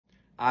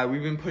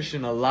We've been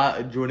pushing a lot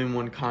of Jordan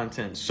 1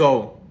 content.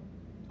 So,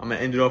 I'm going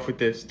to end it off with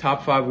this.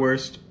 Top 5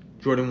 worst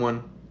Jordan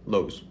 1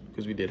 lows.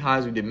 Because we did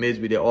highs, we did mids,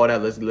 we did all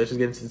that. Let's just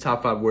get into the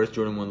top 5 worst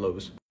Jordan 1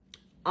 lows.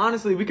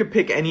 Honestly, we could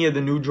pick any of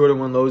the new Jordan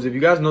 1 lows. If you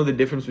guys know the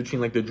difference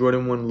between like the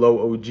Jordan 1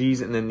 low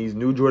OGs and then these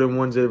new Jordan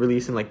 1s that are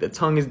releasing, like the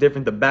tongue is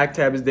different, the back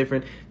tab is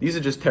different. These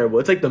are just terrible.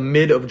 It's like the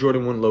mid of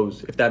Jordan 1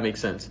 lows, if that makes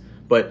sense.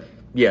 But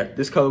yeah,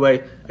 this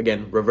colorway,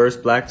 again, reverse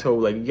black toe.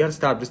 Like, you gotta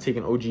stop just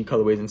taking OG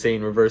colorways and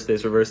saying reverse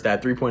this, reverse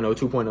that. 3.0,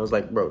 2.0 is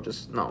like, bro,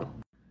 just no.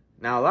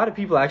 Now, a lot of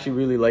people actually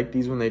really liked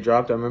these when they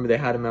dropped. I remember they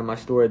had them at my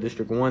store at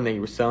District 1. They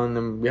were selling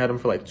them. We had them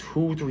for like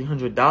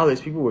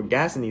 $200-$300. People were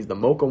gassing these. The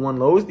Mocha 1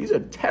 lows, these are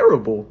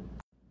terrible.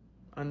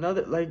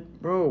 Another, like,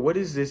 bro, what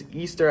is this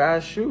Easter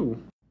ass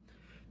shoe?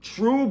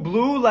 True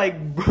blue,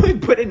 like, bro,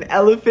 put an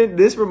elephant.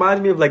 This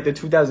reminds me of like the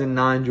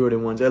 2009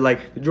 Jordan 1s. They're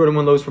like the Jordan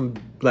 1 lows from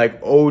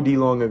like OD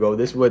long ago.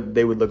 This is what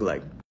they would look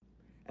like.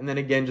 And then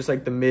again, just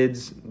like the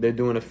mids, they're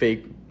doing a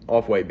fake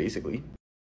off-white basically.